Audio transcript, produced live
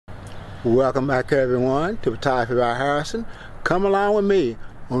Welcome back everyone to Photography by Harrison. Come along with me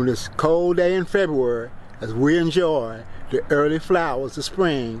on this cold day in February as we enjoy the early flowers of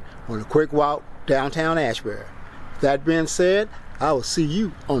spring on a quick walk downtown Ashbury. That being said, I will see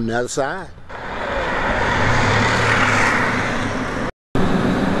you on the other side.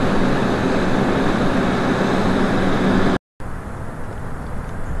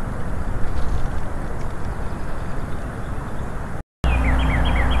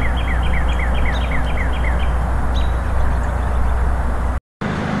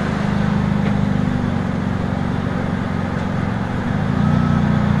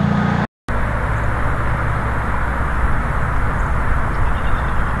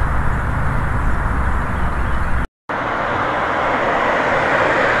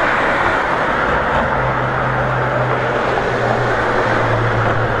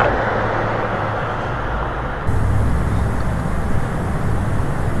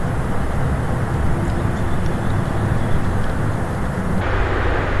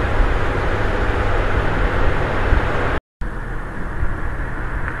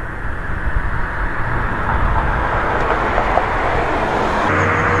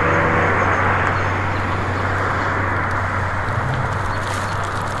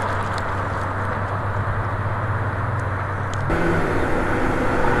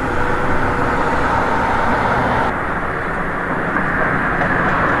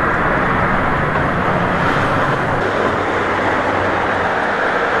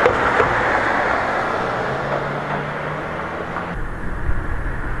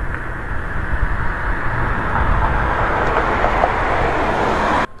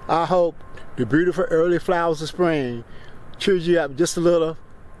 I hope the beautiful early flowers of spring cheered you up just a little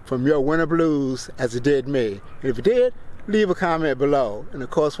from your winter blues as it did me. And if it did, leave a comment below. And of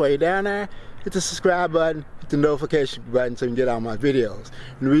course, while you're down there, hit the subscribe button, hit the notification button so you can get all my videos.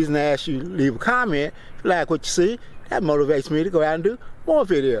 And the reason I ask you to leave a comment, if you like what you see, that motivates me to go out and do more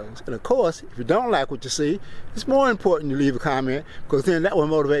videos. And of course, if you don't like what you see, it's more important you leave a comment, because then that will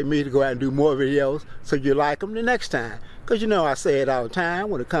motivate me to go out and do more videos so you like them the next time. Because you know I say it all the time,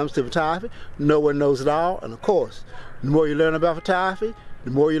 when it comes to photography, no one knows it all. And of course, the more you learn about photography,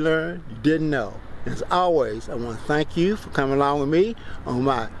 the more you learn you didn't know. And as always, I want to thank you for coming along with me on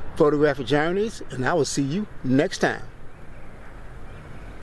my photographic journeys, and I will see you next time.